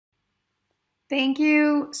Thank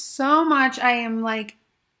you so much. I am like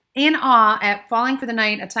in awe at Falling for the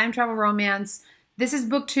Night, a time travel romance. This is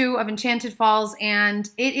book 2 of Enchanted Falls, and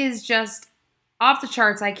it is just off the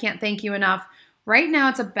charts. I can't thank you enough. Right now,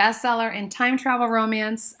 it's a bestseller in time travel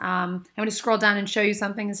romance. I'm going to scroll down and show you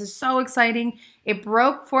something. This is so exciting. It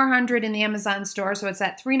broke 400 in the Amazon store, so it's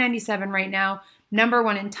at $3.97 right now.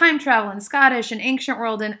 #1 in time travel and Scottish and ancient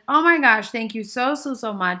world, and oh my gosh, thank you so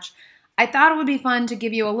much. I thought it would be fun to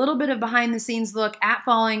give you a little bit of behind the scenes look at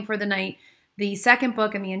Falling for the Night, the second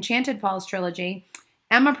book in the Enchanted Falls trilogy.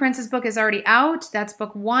 Emma Prince's book is already out. That's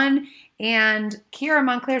book 1. And Kira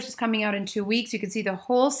Montclair's is coming out in 2 weeks. You can see the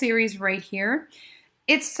whole series right here.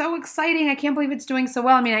 It's so exciting. I can't believe it's doing so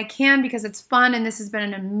well. I mean, I can because it's fun and this has been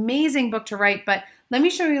an amazing book to write, but let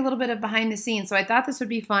me show you a little bit of behind the scenes. So I thought this would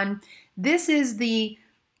be fun. This is the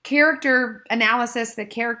character analysis, the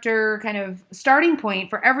character kind of starting point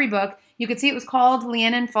for every book. You could see it was called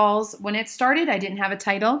Enchanted Falls. When it started, I didn't have a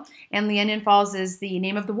title, and Enchanted Falls is the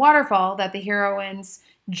name of the waterfall that the heroines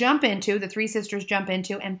jump into, the three sisters jump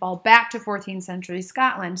into, and fall back to 14th century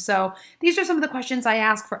Scotland. So these are some of the questions I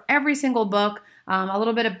ask for every single book. A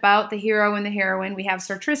little bit about the hero and the heroine. We have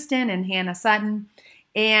Sir Tristan and Hannah Sutton,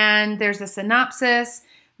 and there's a synopsis.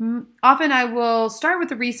 Often I will start with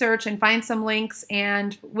the research and find some links,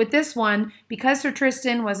 and with this one, because Sir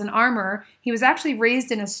Tristan was an armorer, he was actually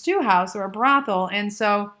raised in a stew house or a brothel, and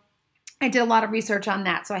so I did a lot of research on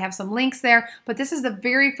that. So I have some links there, but this is the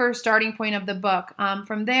very first starting point of the book.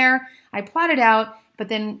 From there, I plot it out, but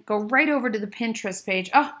then go right over to the Pinterest page.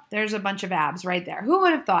 Oh, there's a bunch of abs right there. Who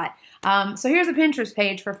would have thought? So here's a Pinterest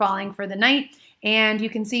page for Falling for the Night. And you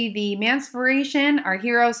can see the manspiration. Our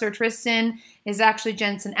hero, Sir Tristan, is actually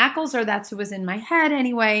Jensen Ackles, or that's who was in my head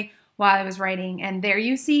anyway while I was writing. And there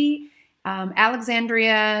you see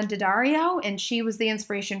Alexandria Daddario, and she was the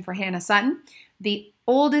inspiration for Hannah Sutton, the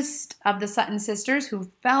oldest of the Sutton sisters who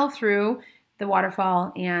fell through the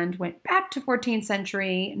waterfall and went back to 14th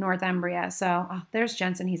century Northumbria. So there's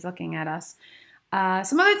Jensen. He's looking at us.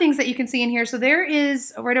 Some other things that you can see in here. So there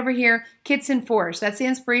is, right over here, Kitson Force. That's the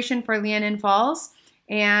inspiration for Enchanted Falls.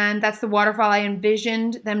 And that's the waterfall I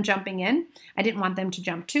envisioned them jumping in. I didn't want them to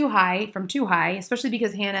jump too high, especially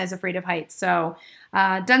because Hannah is afraid of heights. So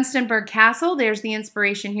Dunstanburgh Castle, there's the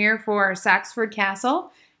inspiration here for Saxford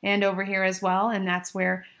Castle. And over here as well. And that's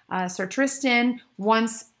where Sir Tristan,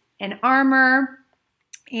 once an armor.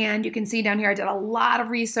 And you can see down here, I did a lot of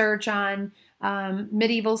research on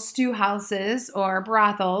medieval stew houses or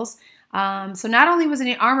brothels. So not only was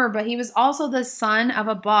he an armor, but he was also the son of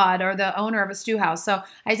a bod or the owner of a stew house. So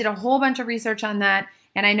I did a whole bunch of research on that,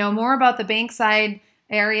 and I know more about the Bankside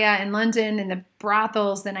area in London and the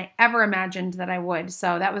brothels than I ever imagined that I would.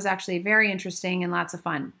 So that was actually very interesting and lots of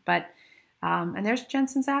fun. But and there's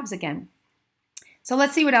Jensen's abs again. So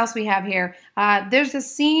let's see what else we have here. There's a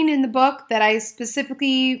scene in the book that I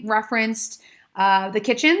specifically referenced the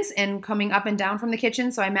kitchens and coming up and down from the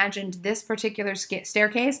kitchen. So I imagined this particular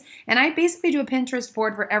staircase. And I basically do a Pinterest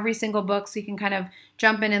board for every single book so you can kind of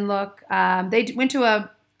jump in and look. They went to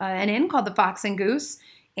an inn called the Fox and Goose,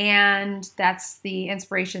 and that's the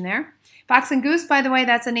inspiration there. Fox and Goose, by the way,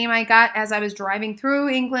 that's a name I got as I was driving through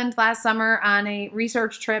England last summer on a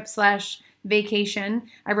research trip / vacation.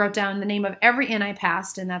 I wrote down the name of every inn I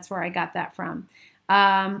passed, and that's where I got that from.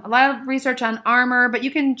 A lot of research on armor, but you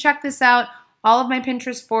can check this out. All of my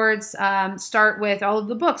Pinterest boards all of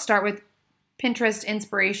the books start with Pinterest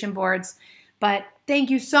inspiration boards. But thank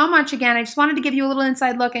you so much again. I just wanted to give you a little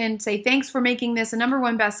inside look and say thanks for making this a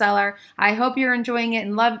 #1 bestseller. I hope you're enjoying it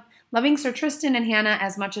and loving Sir Tristan and Hannah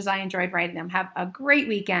as much as I enjoyed writing them. Have a great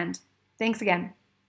weekend. Thanks again.